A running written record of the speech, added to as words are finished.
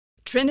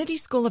Trinity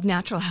School of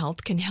Natural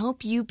Health can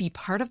help you be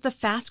part of the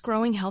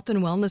fast-growing health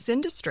and wellness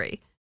industry.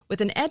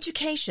 With an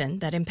education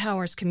that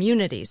empowers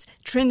communities,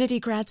 Trinity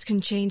grads can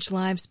change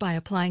lives by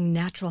applying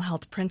natural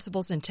health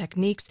principles and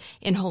techniques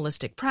in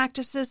holistic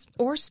practices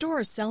or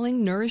stores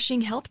selling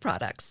nourishing health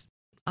products.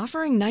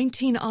 Offering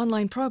 19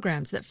 online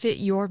programs that fit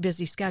your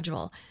busy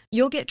schedule,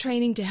 you'll get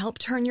training to help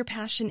turn your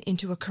passion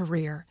into a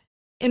career.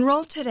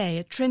 Enroll today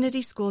at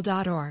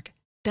trinityschool.org.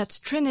 That's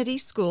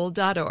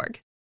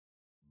trinityschool.org.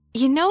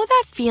 You know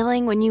that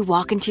feeling when you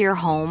walk into your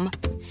home,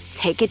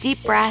 take a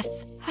deep breath,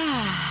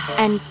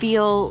 and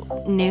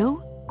feel new?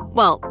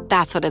 Well,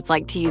 that's what it's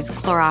like to use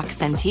Clorox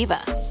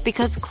Scentiva.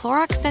 Because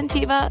Clorox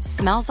Scentiva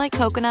smells like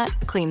coconut,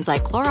 cleans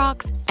like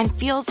Clorox, and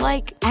feels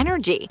like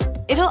energy.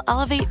 It'll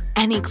elevate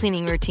any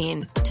cleaning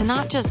routine to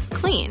not just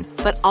clean,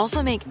 but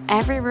also make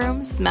every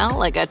room smell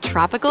like a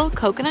tropical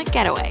coconut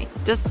getaway.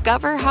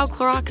 Discover how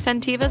Clorox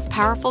Scentiva's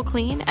powerful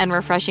clean and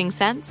refreshing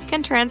scents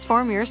can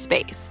transform your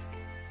space.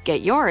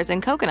 Get yours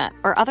in coconut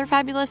or other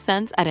fabulous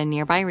scents at a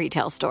nearby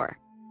retail store.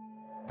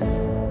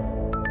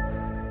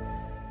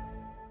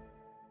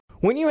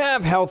 When you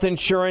have health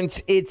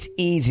insurance, it's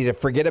easy to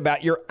forget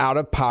about your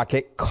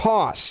out-of-pocket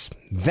costs.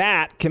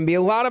 That can be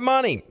a lot of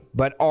money,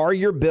 but are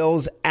your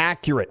bills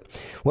accurate?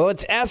 Well,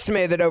 it's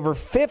estimated that over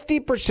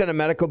 50% of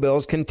medical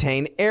bills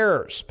contain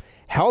errors.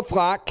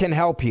 HealthLock can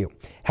help you.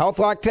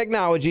 HealthLock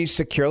technology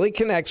securely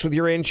connects with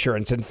your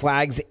insurance and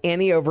flags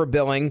any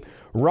overbilling,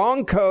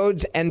 wrong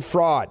codes, and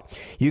fraud.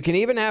 You can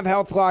even have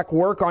HealthLock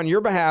work on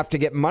your behalf to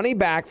get money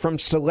back from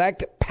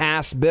select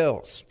past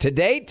bills. To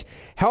date,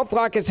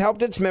 HealthLock has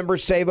helped its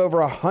members save over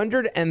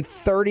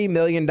 $130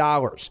 million.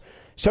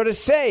 So to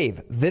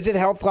save, visit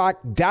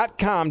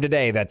healthlock.com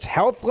today. That's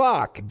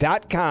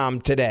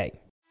healthlock.com today.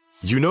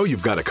 You know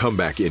you've got a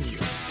comeback in you.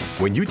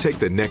 When you take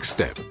the next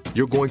step,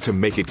 you're going to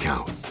make it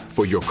count.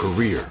 For your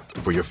career,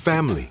 for your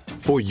family,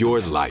 for your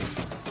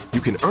life.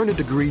 You can earn a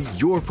degree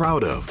you're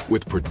proud of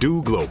with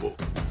Purdue Global.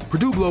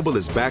 Purdue Global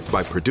is backed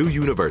by Purdue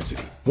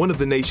University, one of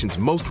the nation's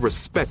most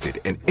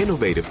respected and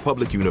innovative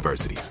public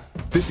universities.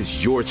 This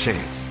is your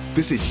chance.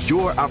 This is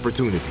your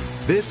opportunity.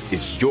 This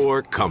is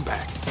your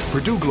comeback.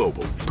 Purdue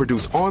Global,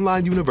 Purdue's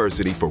online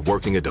university for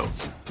working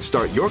adults.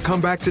 Start your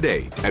comeback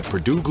today at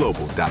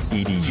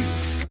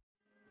purdueglobal.edu.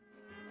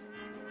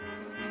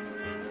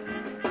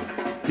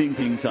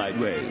 Thinking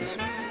Sideways.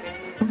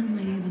 What am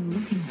I even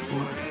looking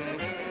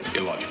for?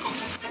 Illogical.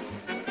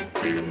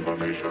 The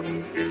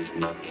information is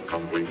not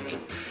complete.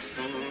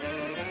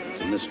 It's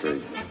a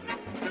mystery.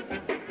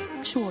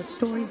 Short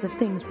stories of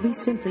things we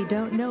simply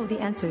don't know the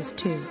answers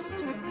to.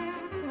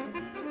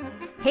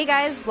 Hey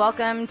guys,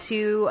 welcome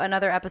to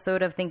another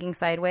episode of Thinking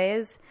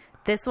Sideways.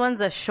 This one's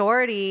a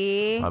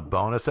shorty. A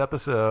bonus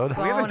episode.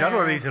 We haven't done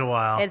one of these in a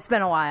while. It's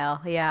been a while,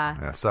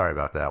 yeah. Sorry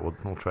about that.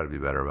 We'll try to be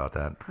better about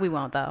that. We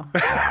won't, though.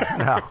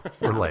 No,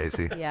 we're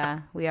lazy.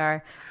 Yeah, we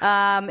are.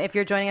 If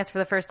you're joining us for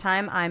the first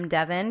time, I'm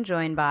Devin,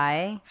 joined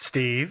by...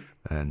 Steve.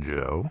 And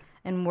Joe.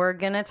 And we're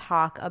going to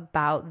talk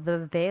about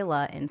the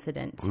Vela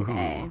incident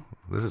today. Ooh,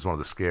 this is one of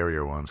the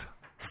scarier ones.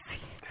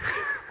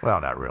 Well,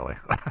 not really.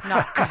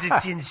 No, because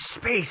it's in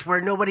space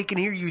where nobody can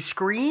hear you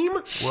scream.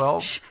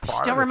 Well,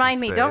 don't remind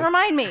me. Don't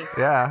remind me.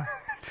 Yeah.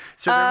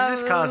 So there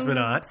was this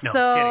cosmonaut. No,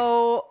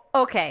 so,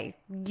 kidding. Okay.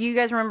 You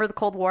guys remember the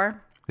Cold War?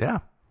 Yeah.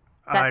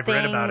 I've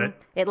read about it.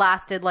 It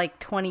lasted like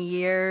 20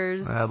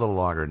 years. A little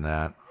longer than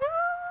that.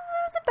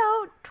 It was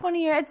about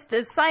 20 years.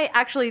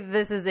 Actually,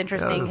 this is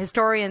interesting.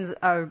 Historians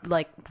are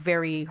like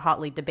very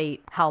hotly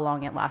debate how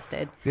long it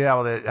lasted. Yeah,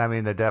 well,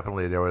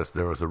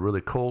 there was a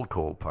really cold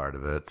part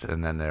of it,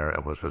 and then there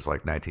it was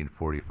like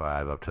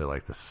 1945 up to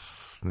like the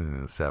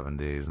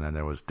 70s, and then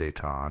there was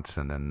détente,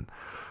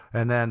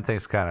 and then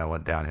things kind of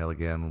went downhill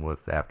again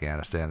with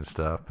Afghanistan and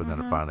stuff, but then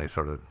it finally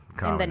sort of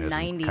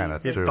communism kind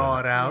of threw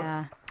thawed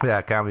out.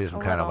 Yeah,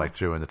 communism kind of like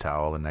threw in the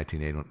towel in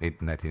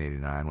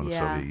 1989 when the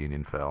Soviet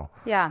Union fell.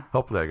 Yeah.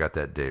 Hopefully I got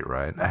that date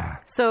right.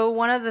 So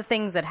one of the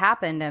things that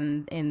happened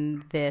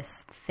in this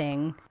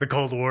thing... The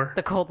Cold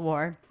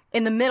War.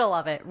 In the middle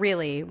of it,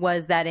 really,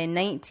 was that in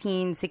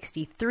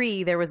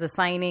 1963 there was a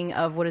signing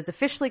of what is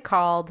officially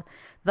called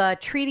the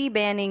Treaty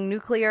Banning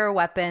Nuclear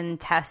Weapon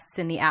Tests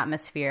in the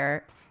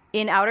Atmosphere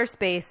in Outer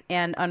Space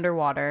and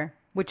Underwater,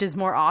 which is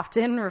more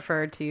often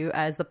referred to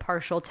as the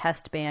Partial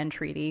Test Ban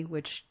Treaty,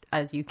 which,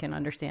 as you can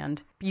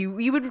understand,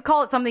 you would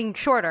call it something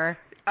shorter.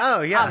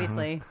 Oh, yeah.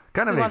 Obviously.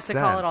 Kind of Who makes wants to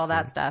sense. call it all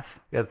that stuff?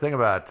 Yeah, the thing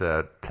about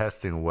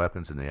testing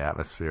weapons in the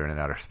atmosphere and in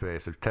outer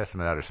space, if you test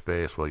them in outer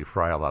space, well, you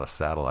fry a lot of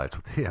satellites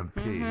with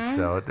EMP.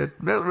 So it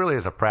really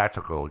is a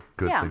practical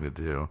good thing to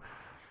do.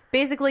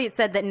 Basically, it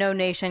said that no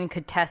nation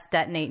could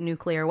detonate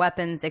nuclear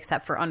weapons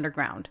except for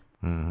underground.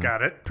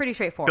 Got it. Pretty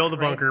straightforward. Build a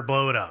bunker,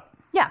 blow it up.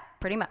 Yeah,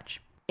 pretty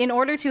much. In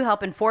order to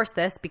help enforce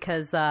this,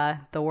 because the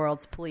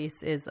world's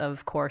police is,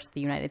 of course,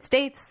 the United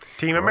States.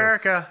 Team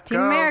America. Team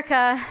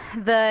America.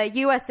 The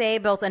USA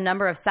built a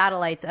number of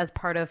satellites as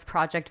part of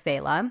Project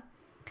Vela.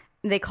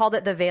 They called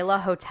it the Vela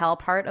Hotel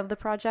part of the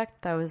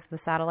project. That was the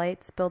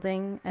satellites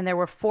building. And there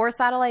were 4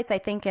 satellites, I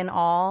think, in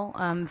all.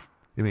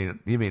 You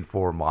mean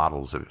four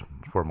models of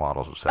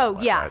satellite?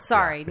 Oh yeah, right?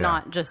 sorry, Yeah.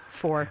 not just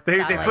 4. They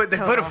satellites put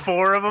total.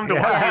 4 of them to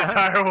watch the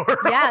entire world.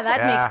 Yeah,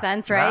 that makes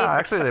sense, right? No,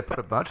 actually, they put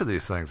a bunch of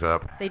these things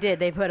up. They did.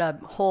 They put a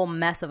whole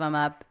mess of them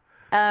up.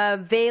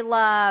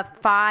 Vela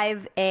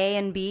 5A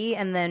and B,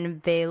 and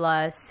then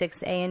Vela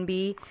 6A and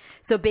B.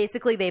 So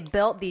basically, they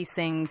built these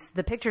things.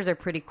 The pictures are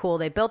pretty cool.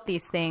 They built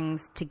these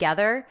things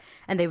together,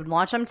 and they would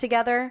launch them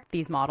together,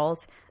 these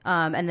models,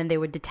 and then they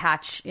would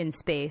detach in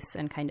space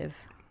and kind of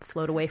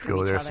float away from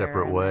Go each their other.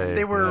 separate and way. then-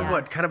 They were, Yeah.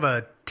 what, kind of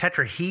a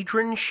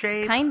tetrahedron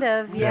shape? Kind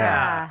of,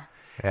 yeah.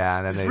 Yeah,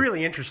 and then It's they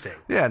really interesting.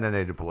 Yeah, and then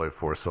they deployed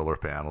 4 solar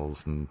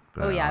panels and.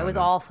 Oh, yeah, it was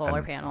and- all solar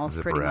and panels,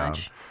 zip pretty around.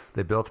 much.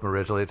 They built them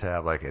originally to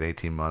have like an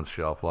 18-month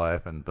shelf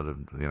life, but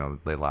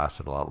they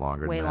lasted a lot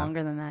longer. Way than that.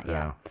 longer than that,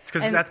 yeah. It's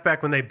because And- that's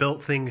back when they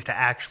built things to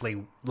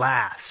actually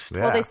last.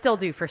 Yeah. Well, they still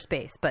do for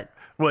space, but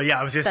Well, yeah,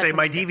 I was just saying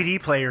my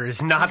DVD player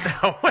is not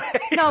that way.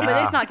 no,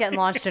 but it's not getting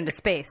launched into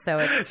space, so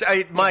it's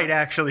It might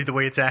actually, the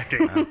way it's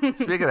acting.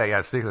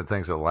 Speaking of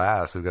things that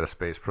last, we've got a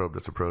space probe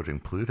that's approaching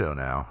Pluto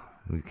now.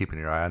 You keeping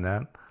your eye on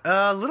that?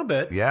 A little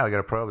bit. Yeah, we got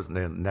a probe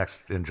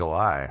next in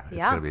July. It's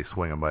Yeah. going to be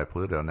swinging by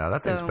Pluto. Now,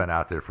 that thing's So- been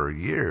out there for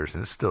years,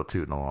 and it's still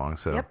tooting along.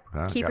 So, yep.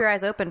 Keep your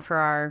eyes open for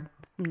our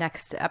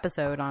next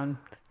episode on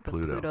the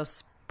Pluto.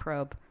 Pluto's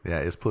probe. Yeah,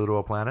 is Pluto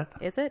a planet?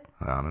 Is it?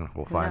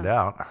 We'll find knows?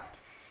 out.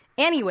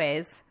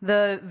 Anyways,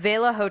 the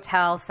Vela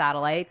Hotel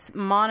satellites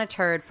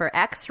monitored for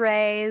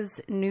X-rays,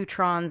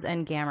 neutrons,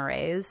 and gamma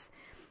rays.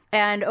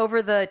 And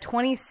over the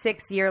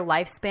 26-year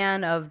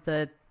lifespan of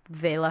the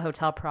Vela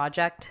Hotel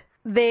project,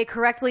 they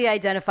correctly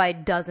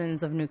identified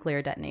dozens of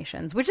nuclear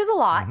detonations, which is a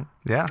lot.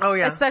 Yeah. Oh,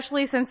 yeah.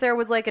 Especially since there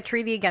was like a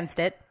treaty against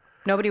it.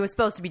 Nobody was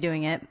supposed to be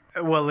doing it.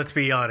 Well, let's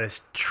be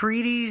honest.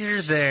 Treaties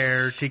are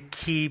there to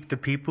keep the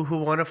people who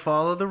want to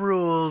follow the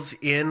rules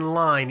in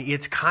line.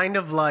 It's kind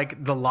of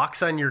like the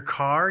locks on your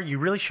car. You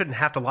really shouldn't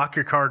have to lock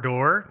your car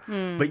door,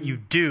 but you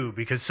do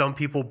because some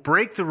people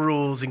break the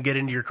rules and get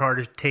into your car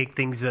to take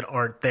things that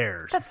aren't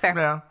theirs. That's fair.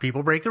 Yeah.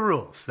 People break the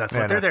rules. That's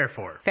what Yeah, they're no. there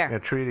for. Fair. Yeah,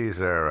 treaties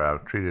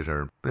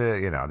are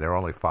they're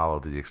only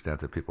followed to the extent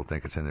that people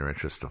think it's in their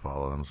interest to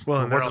follow them.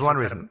 Well, and they're Which is also one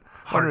kind reason.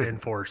 of hard to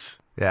enforce.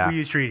 Yeah, We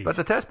use treaties. but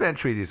the test ban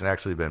treaties have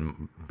actually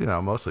been,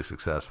 mostly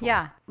successful.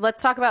 Yeah.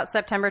 Let's talk about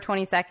September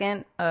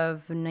 22nd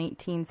of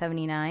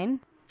 1979.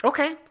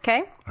 Okay.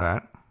 Okay? All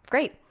right.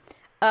 Great.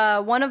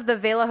 One of the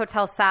Vela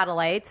Hotel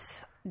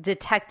satellites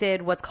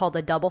detected what's called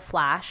a double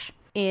flash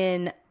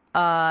in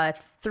a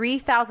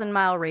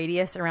 3,000-mile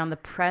radius around the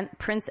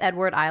Prince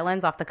Edward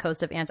Islands off the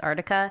coast of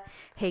Antarctica.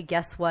 Hey,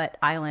 guess what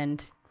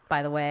island,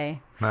 by the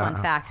way?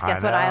 Fun fact.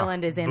 Guess what know.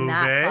 island is in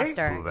that Bouvet?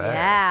 cluster? Bouvet.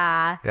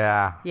 Yeah.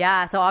 Yeah.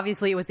 Yeah, so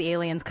obviously it was the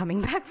aliens coming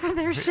back for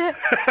their ship.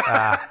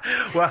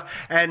 Well,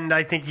 and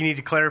I think you need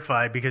to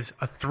clarify because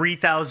a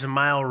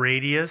 3,000-mile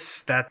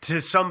radius, that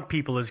to some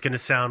people is going to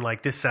sound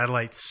like this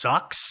satellite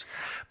sucks,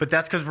 but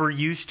that's because we're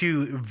used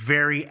to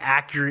very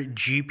accurate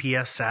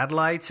GPS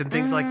satellites and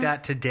things like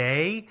that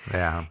today.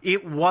 Yeah.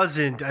 It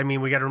wasn't, I mean,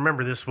 we got to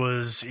remember this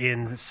was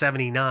in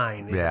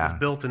 79. It Yeah. was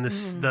built in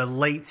the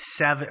late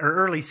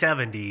early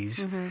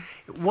 70s.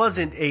 It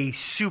wasn't a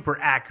super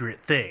accurate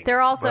thing.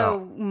 They're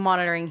also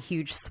monitoring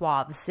huge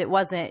swaths. It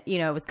wasn't,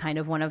 it was kind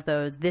of one of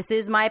those, this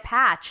is my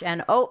patch,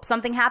 and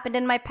something happened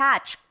in my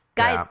patch.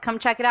 Guys, Yeah. come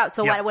check it out.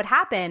 So Yep. what would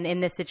happen in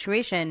this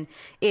situation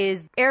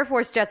is Air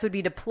Force jets would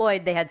be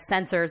deployed. They had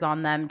sensors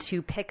on them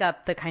to pick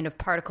up the kind of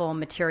particle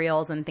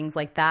materials and things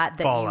like that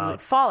you Fallout.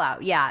 would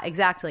fallout. Yeah,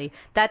 exactly.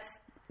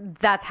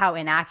 That's how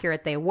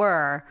inaccurate they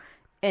were.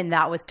 And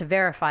that was to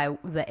verify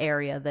the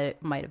area that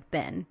it might have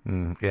been.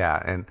 Yeah,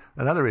 and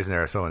another reason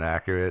they're so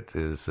inaccurate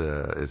is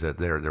that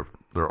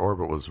their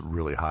orbit was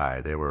really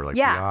high. They were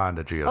Yeah. beyond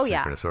the geosynchronous Oh,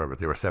 yeah. orbit.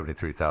 They were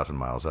 73,000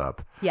 miles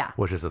up. Yeah.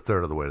 which is a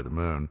third of the way to the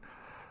moon.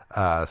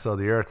 So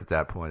the Earth at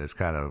that point is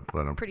kind of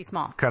Pretty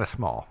small. Kind of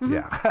small.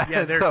 Yeah.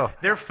 Yeah, So,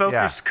 their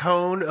focused yeah.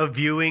 cone of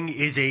viewing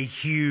is a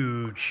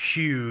huge,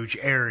 huge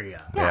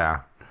area. Yeah.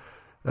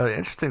 The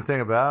interesting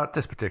thing about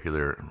this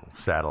particular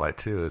satellite,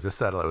 too, is this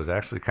satellite was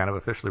actually kind of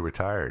officially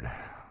retired.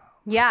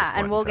 Yeah, point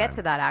and in we'll get time.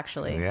 to that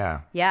actually.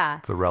 Yeah. Yeah.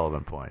 It's a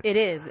relevant point. It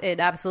is. It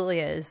absolutely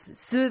is.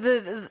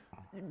 So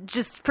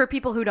just for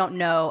people who don't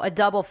know, a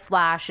double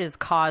flash is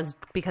caused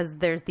because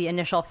there's the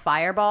initial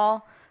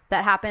fireball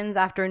that happens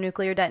after a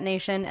nuclear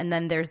detonation, and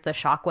then there's the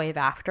shockwave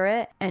after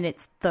it, and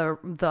it's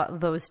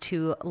those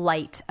two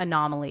light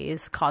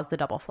anomalies cause the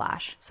double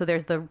flash. So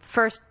there's the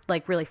first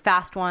really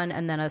fast one,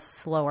 and then a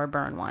slower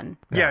burn one.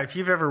 Yeah, if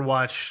you've ever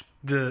watched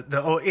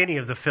any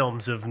of the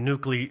films of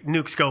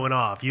nukes going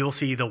off, you'll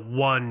see the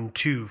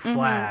 1-2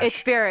 flash.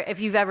 It's very. If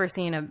you've ever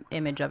seen an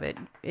image of it,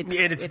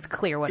 it's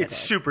clear what it is.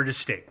 It's super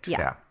distinct.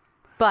 Yeah.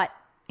 But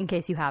in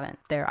case you haven't,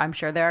 I'm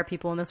sure there are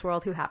people in this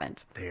world who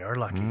haven't. They are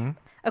lucky.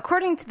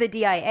 According to the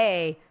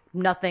DIA,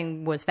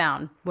 nothing was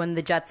found when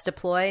the jets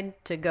deployed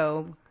to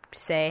go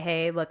say,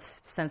 hey,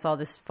 let's sense all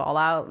this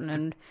fallout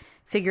and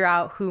figure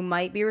out who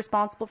might be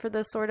responsible for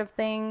this sort of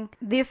thing.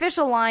 The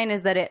official line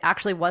is that it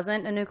actually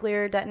wasn't a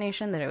nuclear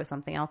detonation, that it was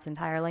something else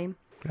entirely.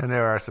 And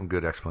there are some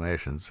good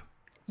explanations.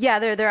 Yeah,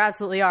 there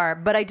absolutely are.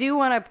 But I do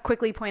want to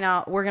quickly point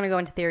out, we're going to go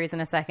into theories in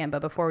a second,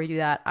 but before we do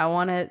that, I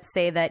want to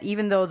say that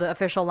even though the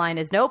official line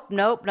is nope,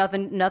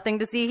 nothing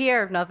to see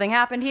here, nothing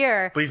happened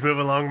here. Please move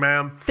along,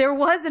 ma'am. There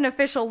was an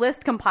official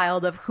list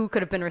compiled of who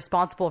could have been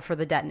responsible for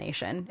the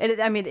detonation.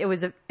 It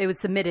was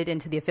submitted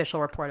into the official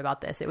report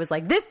about this. It was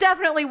like, this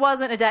definitely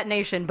wasn't a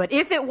detonation, but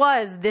if it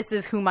was, this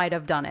is who might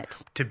have done it.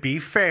 To be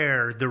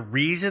fair, the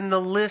reason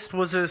the list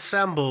was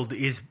assembled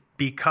is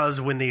because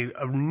when they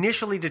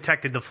initially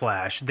detected the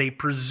flash, they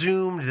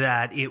presumed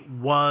that it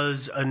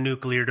was a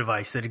nuclear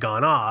device that had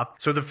gone off.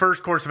 So the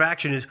first course of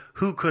action is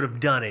who could have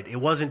done it. It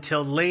wasn't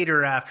until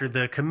later, after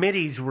the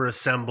committees were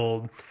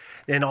assembled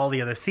and all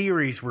the other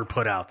theories were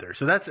put out there.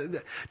 So that's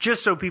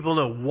just so people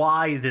know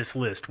why this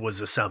list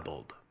was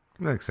assembled.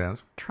 Makes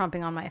sense.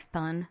 Trumping on my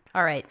fun.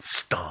 All right.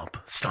 Stomp,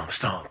 stomp,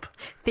 stomp.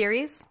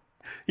 Theories?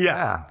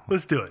 Yeah,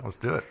 let's do it. Let's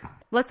do it.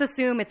 Let's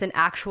assume it's an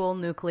actual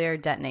nuclear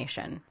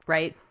detonation,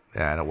 right?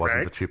 Yeah, and it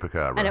wasn't the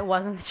Chupacabra. And it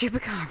wasn't the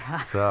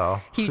Chupacabra.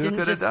 So, he who didn't could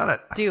have just done it?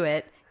 do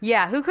it.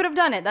 Yeah, who could have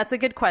done it? That's a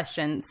good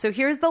question. So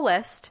here's the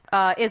list.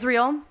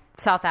 Israel,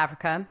 South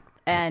Africa,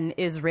 and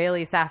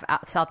Israeli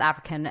South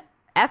African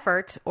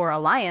effort or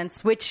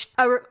alliance, which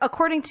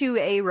according to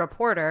a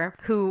reporter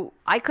who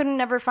I couldn't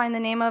never find the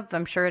name of,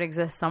 I'm sure it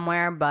exists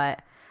somewhere,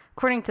 but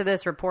according to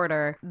this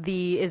reporter,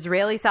 the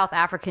Israeli-South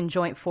African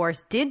Joint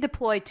Force did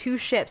deploy 2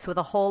 ships with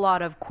a whole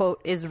lot of,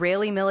 quote,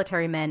 Israeli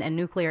military men and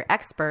nuclear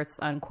experts,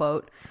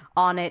 unquote,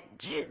 on it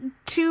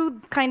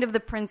to kind of the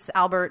Prince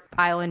Albert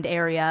Island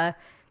area,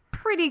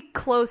 pretty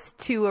close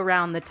to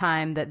around the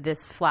time that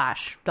this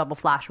double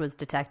flash was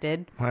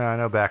detected. Well, I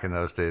know back in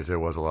those days there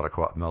was a lot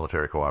of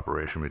military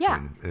cooperation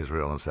between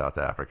Israel and South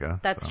Africa.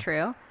 That's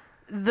true.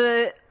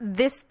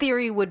 This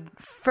theory would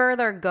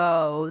further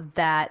go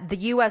that the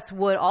U.S.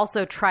 would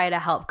also try to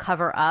help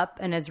cover up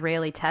an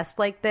Israeli test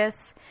like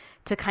this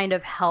to kind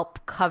of help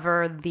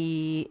cover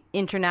the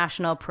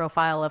international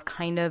profile of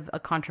kind of a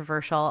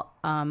controversial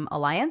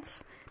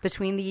alliance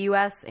between the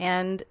U.S.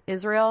 and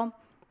Israel.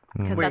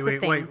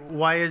 Wait.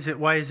 Why is it?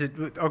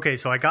 Okay,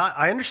 so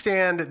I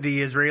understand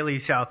the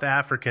Israeli-South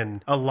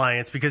African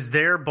alliance because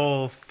they're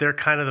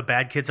kind of the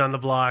bad kids on the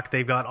block.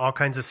 They've got all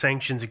kinds of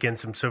sanctions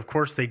against them, so of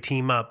course they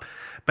team up.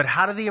 But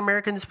how do the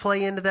Americans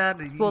play into that?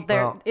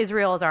 Well,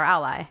 Israel is our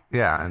ally.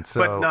 Yeah, and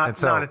so but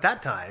not at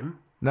that time.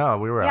 No,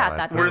 we were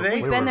allies. Were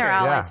they? We've been their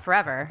allies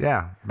forever.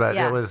 Yeah, but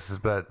it was,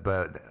 but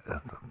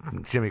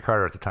Jimmy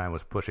Carter at the time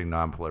was pushing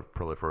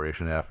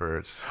non-proliferation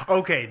efforts.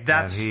 Okay,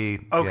 that's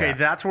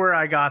where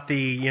I got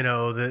the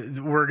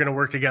we're going to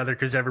work together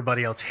because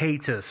everybody else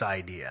hates us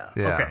idea.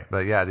 Yeah,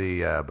 okay,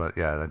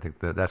 I think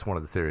that's one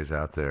of the theories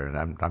out there,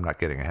 and I'm not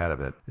getting ahead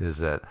of it. Is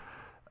that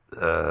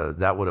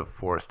that would have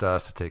forced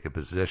us to take a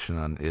position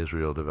on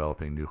Israel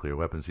developing nuclear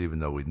weapons, even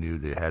though we knew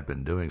they had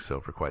been doing so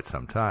for quite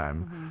some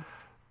time. Mm-hmm.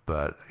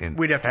 But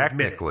we'd have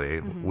technically,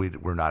 to we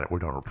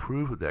don't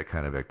approve of that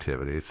kind of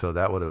activity. So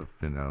that would have,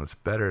 it's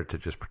better to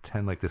just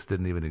pretend like this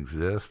didn't even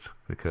exist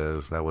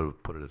because that would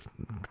have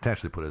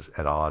potentially put us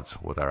at odds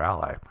with our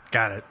ally.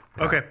 Got it.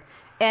 Yeah. Okay.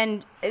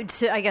 And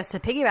to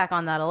piggyback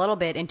on that a little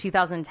bit, in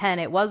 2010,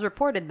 it was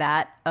reported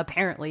that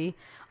apparently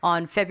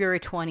on February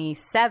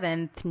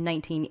 27th,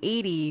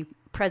 1980,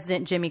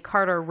 President Jimmy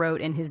Carter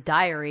wrote in his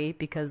diary,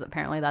 because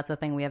apparently that's a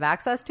thing we have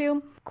access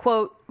to,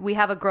 quote, "We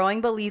have a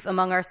growing belief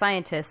among our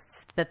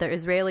scientists that the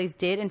Israelis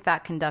did in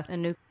fact conduct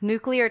a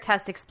nuclear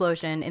test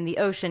explosion in the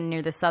ocean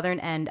near the southern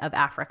end of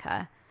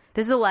Africa.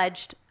 This is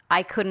alleged.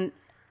 I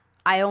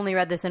only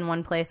read this in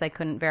one place. I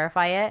couldn't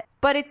verify it.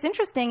 But it's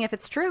interesting if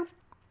it's true."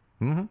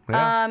 Mm-hmm,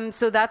 yeah.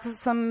 So that's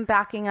some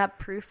backing up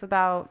proof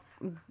about...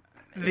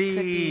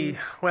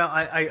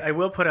 I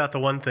will put out the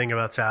one thing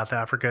about South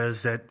Africa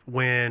is that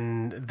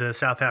when the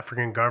South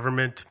African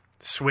government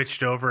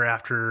switched over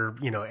after,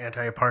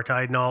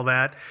 anti-apartheid and all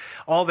that,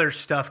 all their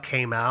stuff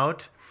came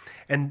out.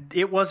 And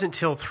it wasn't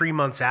until 3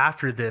 months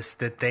after this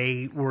that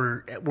they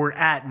were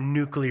at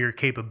nuclear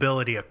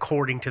capability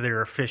according to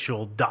their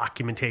official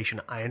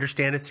documentation. I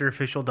understand it's their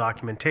official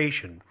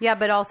documentation. Yeah,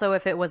 but also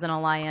if it was an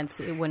alliance,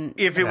 it wouldn't.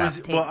 If it was,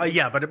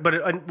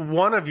 but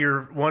one of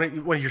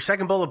your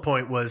second bullet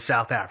point was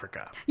South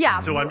Africa.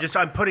 Yeah. So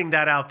I'm putting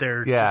that out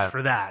there just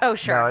for that. Oh,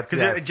 sure. Because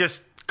it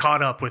just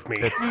caught up with me.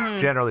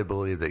 It's generally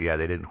believed that they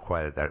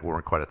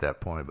weren't quite at that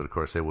point, but of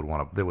course they would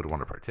want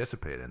to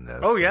participate in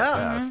this. Oh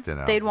yeah,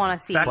 test, they'd want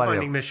to see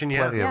fact-finding mission.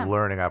 Plenty of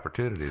learning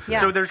opportunities.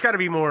 Yeah. So there's got to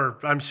be more.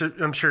 I'm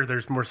sure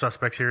there's more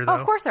suspects here, though. Oh,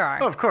 of course there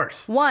are. Oh, of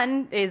course.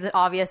 One is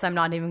obvious. I'm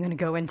not even going to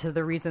go into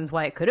the reasons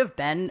why it could have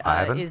been.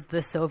 Is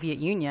the Soviet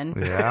Union?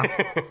 Yeah.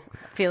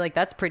 I feel like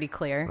that's pretty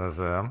clear.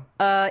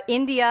 That's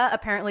India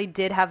apparently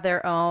did have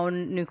their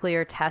own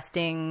nuclear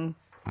testing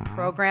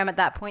program at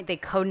that point. They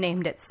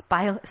codenamed it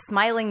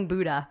Smiling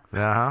Buddha.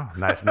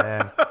 Nice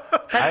name.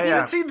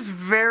 It seems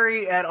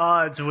very at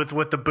odds with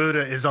what the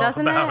Buddha is all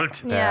about.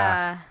 It?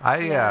 Yeah.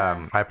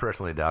 I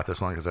personally doubt this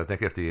one because I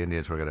think if the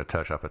Indians were going to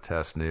touch up a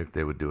test nuke,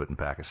 they would do it in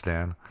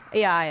Pakistan.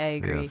 Yeah, I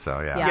agree.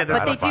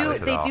 But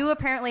they do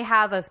apparently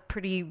have a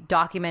pretty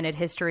documented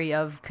history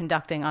of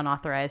conducting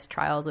unauthorized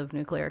trials of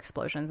nuclear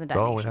explosions and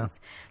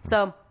detonations.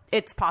 So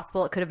it's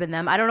possible it could have been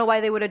them. I don't know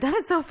why they would have done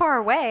it so far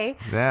away.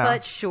 Yeah.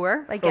 But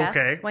sure, I guess.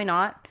 Okay. Why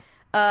not?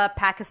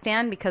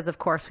 Pakistan, because of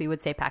course we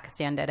would say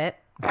Pakistan did it.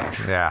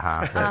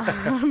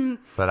 Yeah,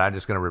 but I'm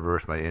just going to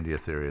reverse my India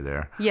theory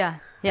there. Yeah,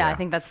 I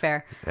think that's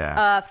fair.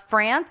 Yeah.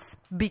 France,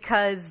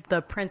 because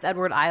the Prince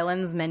Edward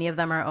Islands, many of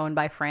them are owned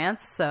by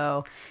France,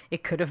 so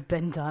it could have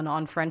been done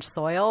on French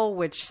soil,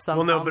 which somehow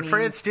Well, no, but means...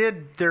 France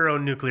did their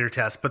own nuclear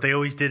tests, but they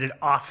always did it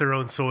off their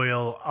own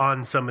soil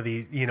on some of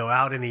these,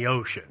 out in the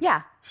ocean.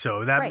 Yeah.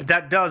 So that Right.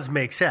 that does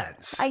make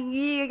sense.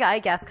 I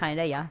guess, kind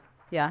of,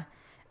 yeah.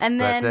 And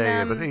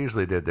then... But they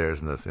usually did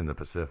theirs in the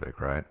Pacific,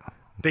 right?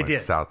 They Like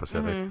did. South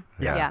Pacific.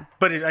 Mm-hmm. Yeah. Yeah.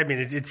 But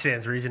it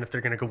stands reason if they're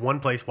going to go one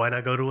place, why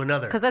not go to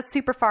another? Because that's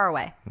super far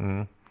away.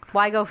 Mm-hmm.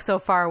 Why go so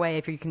far away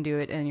if you can do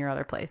it in your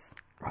other place?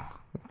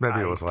 Maybe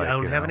it was like, I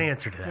don't have an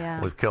answer to that.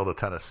 Yeah. We've killed a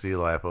ton of sea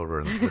life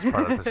over in this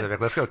part of the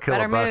Pacific. Let's go kill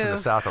Better a bunch in the move.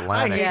 South I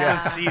Atlantic. hate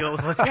Yeah. those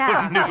seals. Let's Yeah, go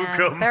nuke man,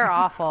 them. they're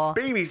awful.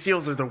 Baby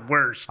seals are the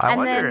worst. I And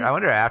wonder. then- I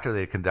wonder after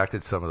they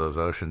conducted some of those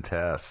ocean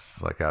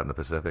tests, like out in the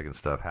Pacific and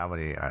stuff, how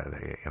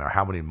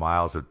many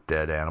miles of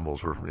dead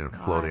animals were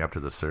floating up to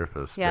the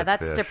surface? Yeah, dead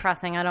that's fish.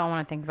 depressing. I don't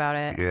want to think about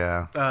it.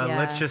 Yeah. Yeah.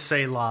 Let's just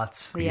say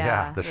lots.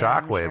 Yeah, the I'm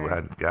shockwave sure.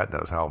 had God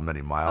knows how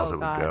many miles Oh, it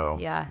would God, go.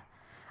 Yeah.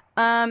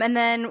 And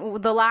then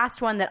the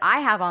last one that I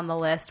have on the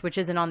list, which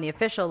isn't on the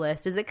official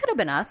list, is it could have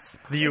been us.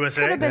 The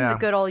USA? It could have been Yeah. the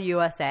good old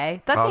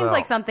USA. That seems Although-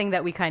 like something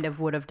that we kind of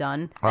would have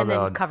done and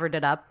Although- then covered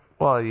it up.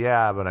 Well,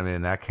 yeah, but I mean,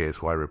 in that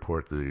case, why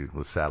report the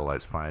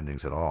satellite's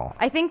findings at all?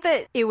 I think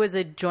that it was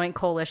a joint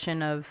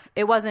coalition of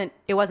it wasn't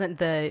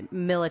the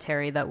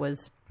military that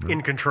was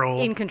In control.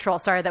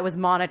 that was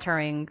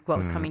monitoring what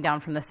was coming down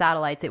from the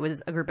satellites. It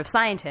was a group of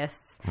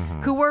scientists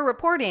who were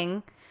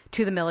reporting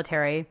to the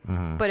military.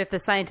 But if the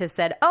scientists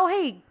said, "Oh,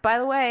 hey, by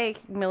the way,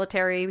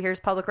 military, here's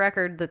public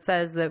record that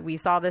says that we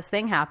saw this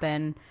thing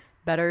happen,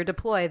 better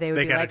deploy," they would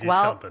They be gotta like, do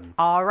 "Well, something."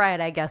 all right,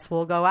 I guess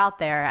we'll go out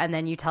there." And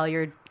then you tell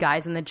your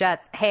guys in the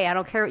jets, "Hey, I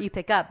don't care what you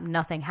pick up,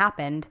 nothing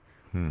happened."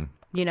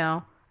 You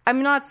know?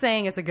 I'm not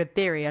saying it's a good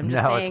theory. I'm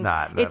just No, it's saying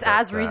not. it's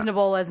That's as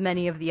reasonable as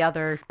many of the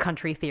other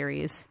country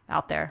theories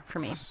out there for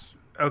me.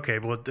 Okay,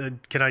 well,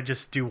 can I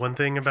just do one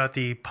thing about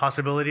the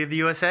possibility of the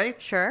USA?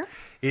 Sure.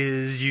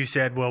 Is you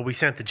said, well, we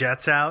sent the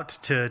jets out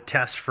to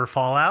test for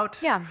fallout.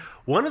 Yeah.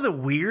 One of the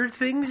weird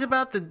things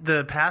about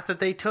the path that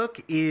they took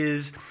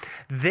is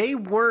they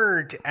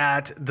weren't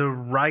at the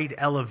right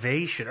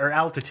elevation, or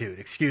altitude,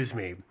 excuse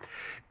me,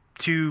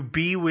 to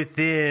be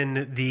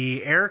within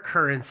the air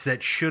currents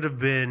that should have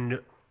been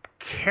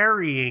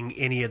carrying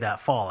any of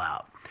that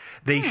fallout.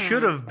 They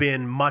should have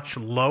been much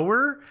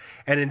lower,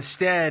 and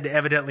instead,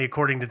 evidently,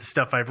 according to the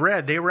stuff I've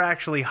read, they were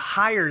actually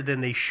higher than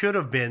they should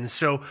have been.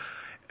 So,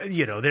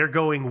 they're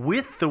going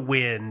with the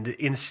wind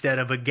instead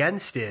of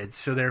against it,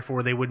 so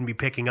therefore they wouldn't be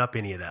picking up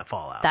any of that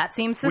fallout. That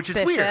seems Which is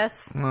weird.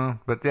 suspicious.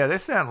 But yeah, they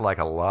sent like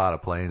a lot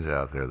of planes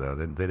out there, though.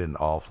 They didn't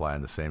all fly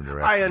in the same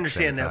direction. I at the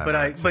understand same that, time, but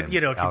at the but same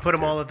if you put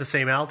them all altitude. at the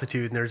same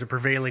altitude and there's a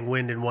prevailing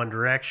wind in one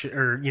direction,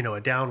 or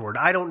a downward,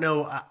 I don't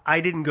know.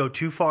 I didn't go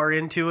too far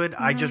into it.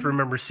 I just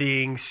remember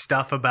seeing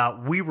stuff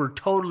about we were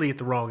totally at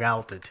the wrong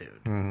altitude.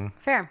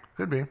 Fair.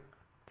 Could be.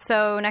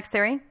 So, next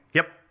theory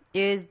Yep.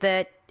 is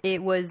that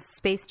it was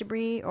space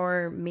debris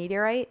or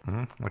meteorite.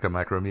 Like a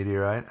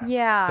micrometeorite?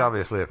 Yeah. It's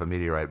obviously if a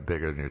meteorite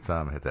bigger than your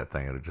thumb hit that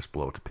thing, it would just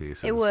blow it to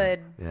pieces. It would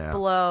Yeah.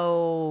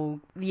 blow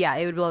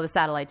the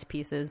satellite to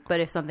pieces. But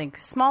if something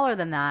smaller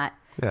than that,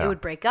 Yeah. it would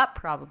break up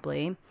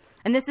probably.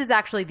 And this is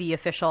actually the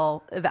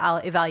official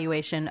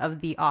evaluation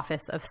of the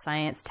Office of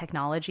Science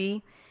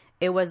Technology.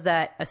 It was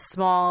that a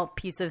small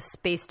piece of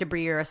space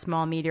debris or a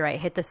small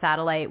meteorite hit the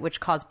satellite, which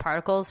caused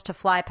particles to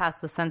fly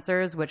past the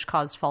sensors, which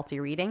caused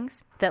faulty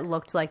readings that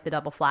looked like the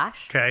double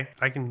flash. Okay,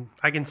 I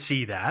can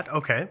see that.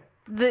 Okay.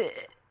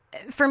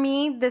 For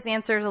me, this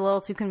answer is a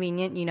little too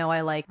convenient.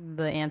 I like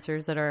the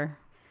answers that are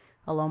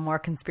a little more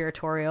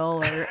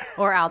conspiratorial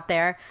or out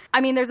there.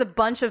 I mean, there's a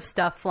bunch of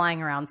stuff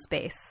flying around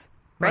space,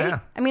 right? yeah.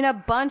 I mean, a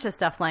bunch of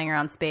stuff flying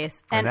around space.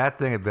 And that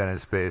thing had been in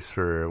space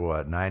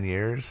for, 9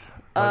 years?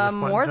 by this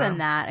point in more time? than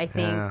that, I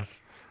think. Yeah.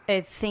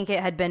 I think it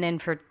had been in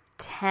for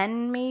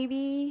 10,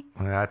 maybe.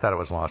 I thought it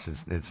was launched in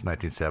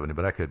 1970,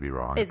 but I could be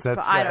wrong. I don't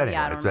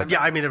anyway, remember.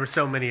 Yeah, I mean, there were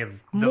so many of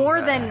those.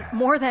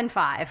 More than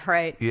 5,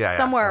 right? Yeah,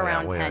 Somewhere oh,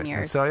 around way 10 out. years.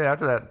 And so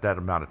after that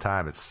amount of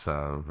time, it's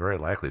very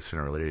likely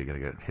sooner or later you're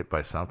going to get hit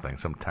by something,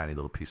 some tiny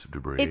little piece of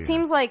debris. It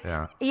seems like,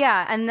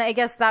 yeah. And I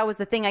guess that was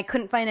the thing. I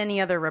couldn't find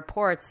any other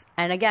reports.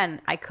 And again,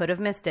 I could have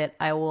missed it.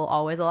 I will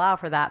always allow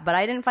for that. But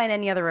I didn't find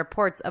any other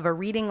reports of a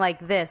reading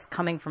like this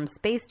coming from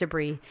space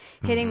debris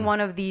hitting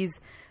one of these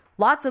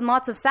lots and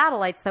lots of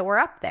satellites that were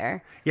up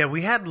there. Yeah,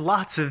 we had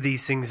lots of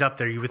these things up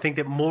there. You would think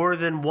that more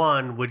than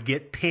one would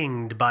get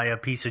pinged by a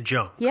piece of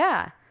junk.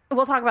 Yeah.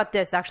 We'll talk about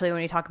this actually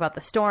when we talk about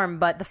the storm,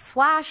 but the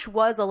flash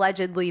was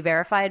allegedly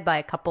verified by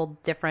a couple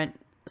different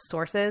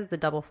sources, the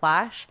double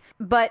flash.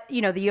 But,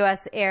 the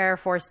U.S. Air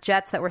Force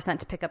jets that were sent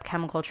to pick up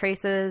chemical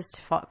traces,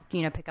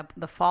 to pick up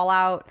the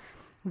fallout,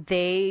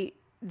 they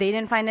they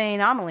didn't find any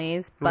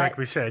anomalies. But like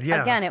we said,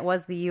 yeah. Again, it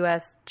was the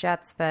U.S.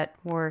 jets that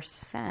were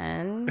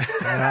sent.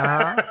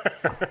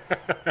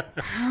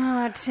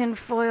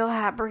 Tinfoil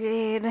Hat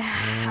Brigade.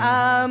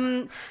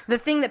 The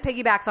thing that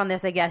piggybacks on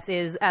this, I guess,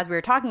 is, as we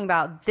were talking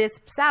about, this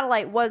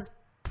satellite was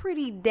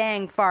pretty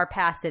dang far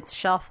past its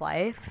shelf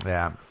life.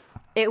 Yeah.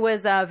 It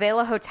was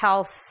Vela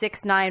Hotel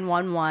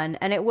 6911,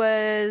 and it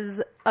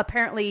was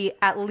apparently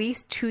at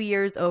least 2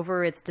 years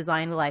over its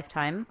designed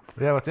lifetime.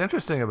 Yeah, what's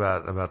interesting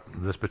about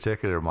this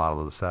particular model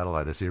of the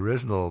satellite is the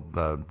original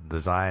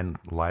design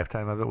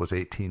lifetime of it was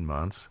 18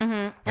 months.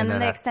 Mm-hmm. And then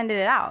they extended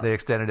it out. They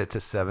extended it to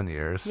 7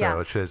 years,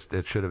 so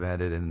it should have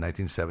ended in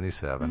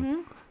 1977.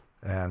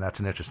 Mm-hmm. And that's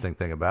an interesting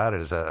thing about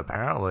it is that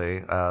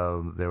apparently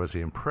there was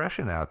the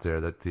impression out there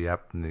that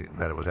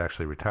that it was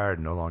actually retired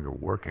and no longer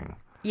working.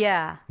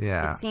 Yeah.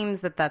 Yeah. It seems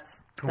that's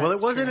well,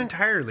 it wasn't true.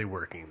 entirely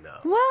working,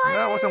 though.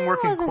 Well, it wasn't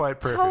working quite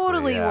perfectly.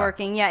 Totally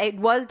working. Yeah, it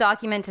was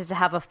documented to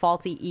have a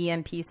faulty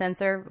EMP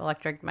sensor,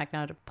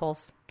 electromagnetic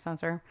pulse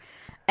sensor.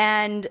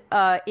 And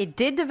it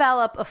did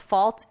develop a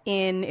fault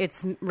in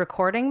its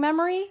recording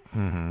memory,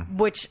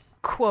 which,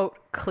 quote,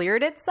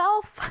 cleared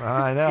itself.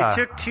 I know. It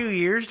took 2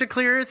 years to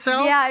clear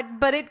itself? Yeah,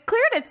 but it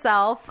cleared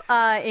itself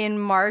in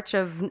March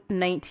of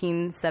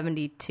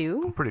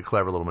 1972. Pretty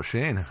clever little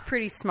machine. It's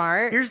pretty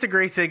smart. Here's the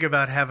great thing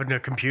about having a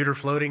computer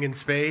floating in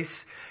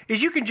space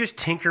is you can just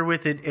tinker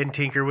with it and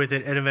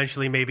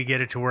eventually maybe get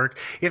it to work.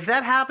 If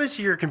that happens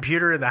to your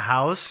computer in the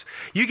house,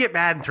 you get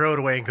mad and throw it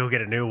away and go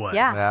get a new one.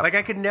 Yeah. Yep. Like,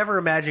 I could never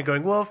imagine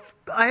going, well,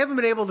 I haven't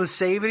been able to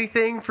save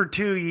anything for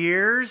 2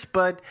 years,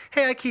 but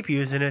hey, I keep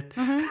using it.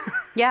 Mm-hmm.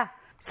 Yeah.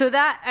 So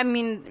that, I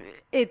mean,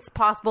 it's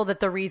possible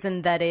that the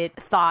reason that it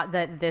thought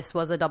that this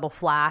was a double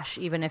flash,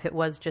 even if it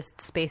was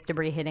just space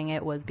debris hitting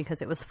it, was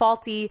because it was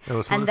faulty.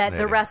 And that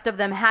the rest of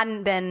them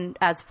hadn't been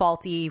as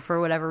faulty for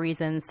whatever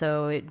reason,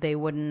 so they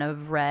wouldn't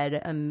have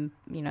read,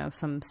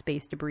 some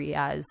space debris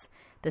as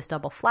this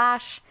double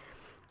flash.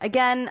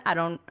 Again, I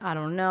don't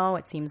know.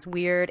 It seems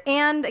weird.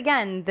 And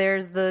again,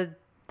 there's the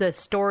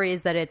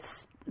stories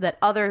that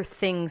other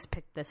things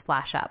picked this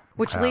flash up,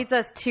 which leads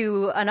us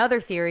to another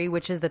theory,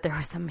 which is that there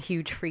was some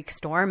huge freak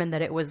storm and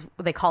that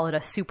they call it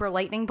a super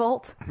lightning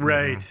bolt.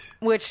 Right.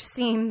 Which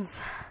seems...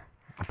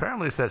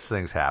 Apparently such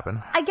things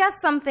happen. I guess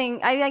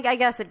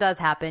it does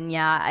happen,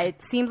 yeah.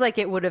 It seems like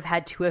it would have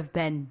had to have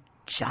been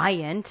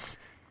giant.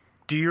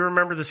 Do you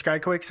remember the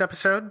Skyquakes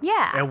episode?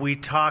 Yeah. And we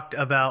talked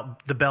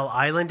about the Bell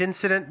Island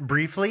incident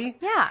briefly.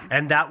 Yeah.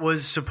 And that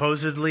was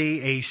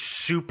supposedly a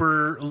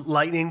super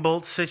lightning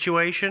bolt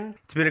situation.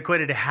 It's been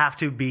equated to have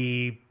to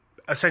be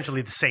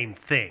essentially the same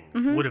thing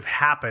would have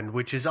happened,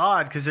 which is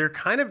odd because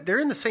they're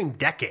in the same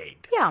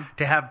decade. Yeah.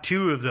 To have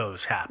two of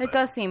those happen. It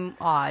does seem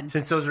odd.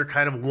 Since those are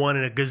kind of one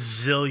in a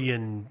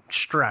gazillion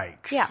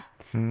strikes. Yeah.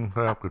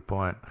 Well, good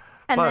point.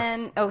 And Plus,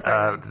 then,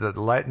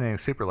 the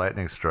super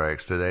lightning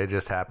strikes, do they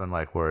just happen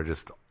like where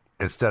just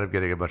instead of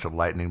getting a bunch of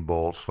lightning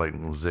bolts like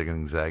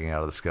zigging, zagging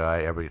out of the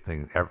sky,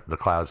 the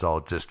clouds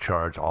all just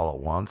charge all at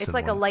once? It's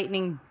like a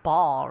lightning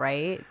ball,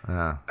 right?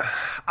 Yeah.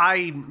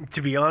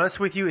 To be honest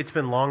with you, it's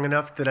been long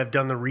enough that I've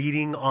done the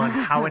reading on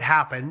how it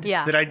happened.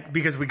 Yeah.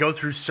 Because we go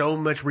through so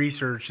much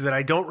research that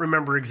I don't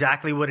remember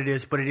exactly what it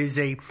is, but it is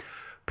a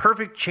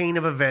perfect chain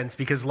of events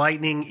because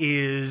lightning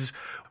is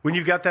when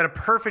you've got that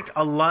perfect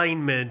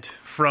alignment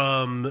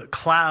from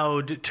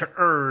cloud to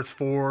earth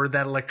for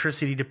that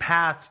electricity to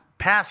pass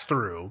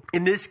through.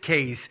 In this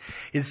case,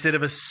 instead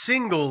of a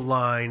single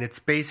line,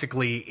 it's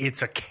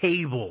a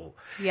cable.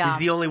 Yeah. Is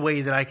the only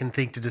way that I can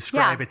think to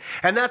describe it.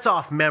 And that's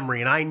off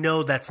memory, and I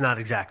know that's not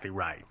exactly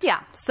right.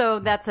 Yeah, so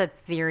that's a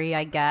theory,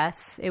 I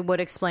guess. It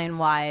would explain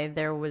why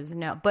there was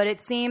but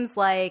it seems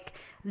like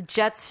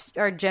jets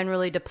are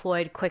generally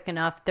deployed quick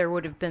enough. There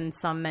would have been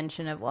some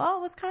mention of, well,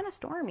 it was kind of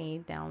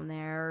stormy down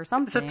there or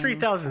something. It's a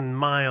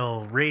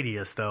 3,000-mile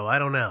radius, though. I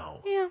don't know.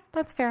 Yeah,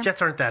 that's fair.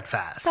 Jets aren't that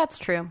fast. That's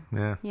true.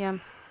 Yeah.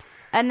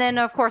 And then,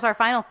 of course, our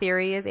final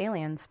theory is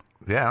aliens.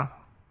 Yeah.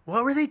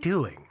 What were they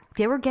doing?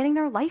 They were getting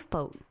their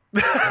lifeboat.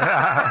 Duh.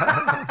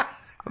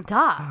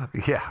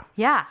 Yeah.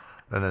 Yeah.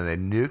 And then they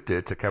nuked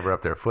it to cover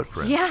up their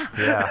footprint. Yeah.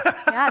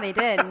 Yeah, they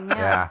did.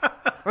 Yeah.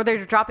 Or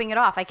they're dropping it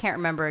off. I can't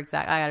remember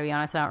exactly. I got to be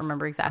honest, I don't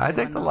remember exactly. I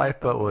think the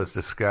lifeboat was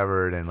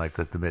discovered in like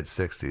the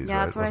mid-'60s.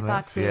 Yeah, that's what I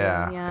thought too.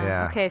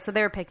 Yeah. Okay, so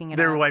they were picking it up.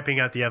 They were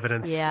wiping out the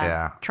evidence.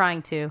 Yeah.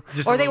 Trying to.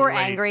 Just or they were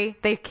late. Angry.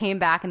 They came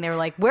back and they were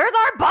like, "Where's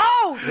our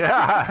boat?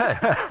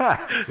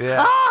 Yeah.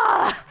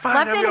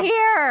 Left it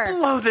here.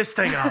 Blow this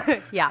thing up."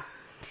 Yeah.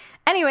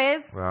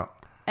 Anyways, well,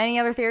 any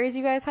other theories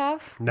you guys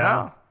have?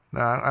 No. No,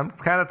 I'm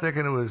kind of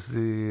thinking it was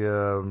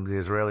the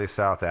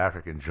Israeli-South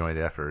African joint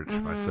effort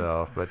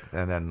myself,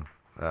 and then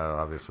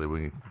Obviously,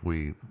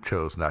 we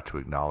chose not to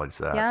acknowledge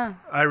that. Yeah.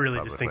 I really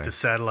just think the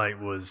satellite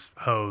was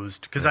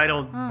hosed because I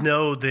don't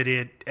know that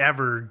it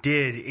ever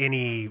did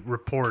any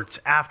reports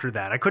after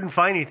that. I couldn't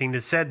find anything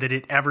that said that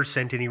it ever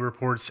sent any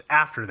reports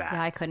after that.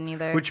 Yeah, I couldn't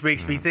either. Which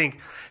makes me think,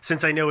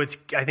 since I know I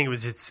think it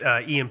was its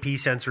EMP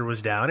sensor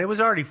was down, it was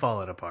already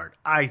falling apart.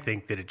 I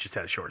think that it just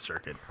had a short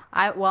circuit.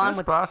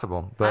 It's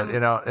possible, but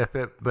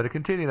it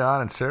continued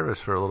on in service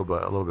for a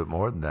little bit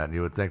more than that. And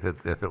you would think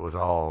that if it was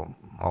all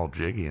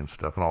jiggy and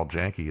stuff and all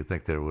janky, you'd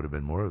think there would have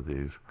been more of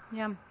these.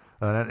 Yeah.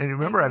 And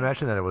remember I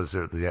mentioned that it was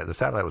the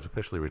satellite was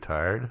officially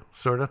retired,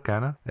 sort of,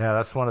 kind of. Yeah,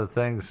 that's one of the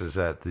things is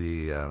that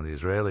the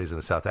Israelis and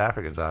the South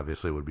Africans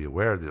obviously would be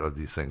aware of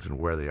these things and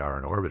where they are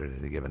in orbit at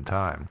any given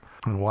time.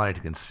 And wanting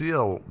to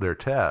conceal their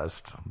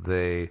test,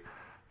 they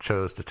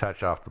chose to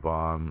touch off the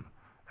bomb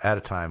at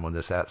a time when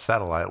this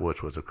satellite,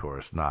 which was of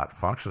course not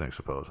functioning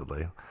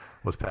supposedly,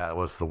 was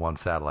the one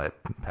satellite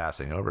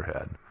passing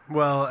overhead.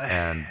 Well,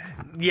 and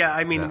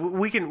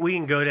we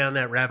can go down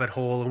that rabbit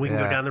hole, and we can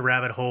go down the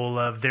rabbit hole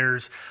of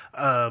there's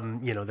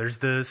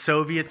the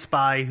Soviet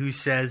spy who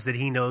says that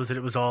he knows that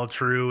it was all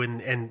true,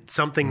 and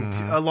something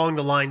along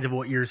the lines of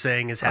what you're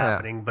saying is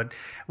happening, but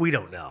we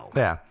don't know.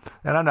 Yeah,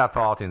 and I'm not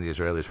faulting the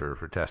Israelis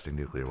for testing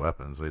nuclear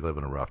weapons. They live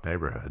in a rough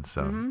neighborhood,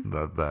 so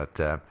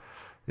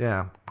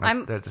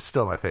that's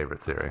still my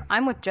favorite theory.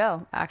 I'm with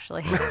Joe,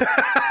 actually.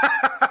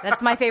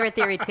 That's my favorite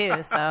theory,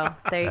 too, so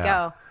there you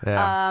go.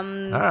 Yeah. All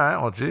right,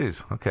 well, geez.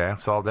 Okay,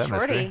 solved that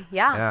mystery.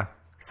 Yeah.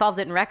 Solved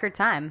it in record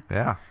time.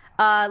 Yeah.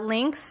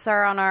 Links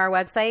are on our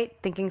website,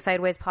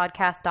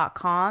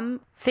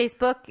 thinkingsidewayspodcast.com.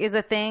 Facebook is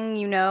a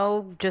thing,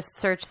 just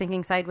search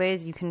Thinking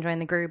Sideways. You can join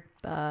the group,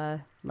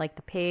 like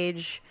the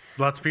page.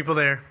 Lots of people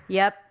there.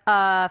 Yep.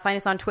 Find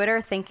us on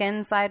Twitter,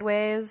 Thinking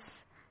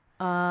Sideways.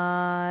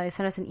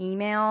 Send us an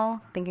email,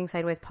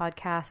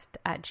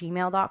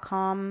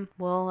 thinkingsidewayspodcast@gmail.com.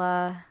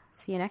 We'll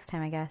see you next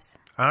time, I guess.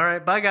 All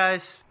right. Bye,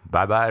 guys.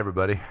 Bye-bye,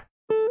 everybody.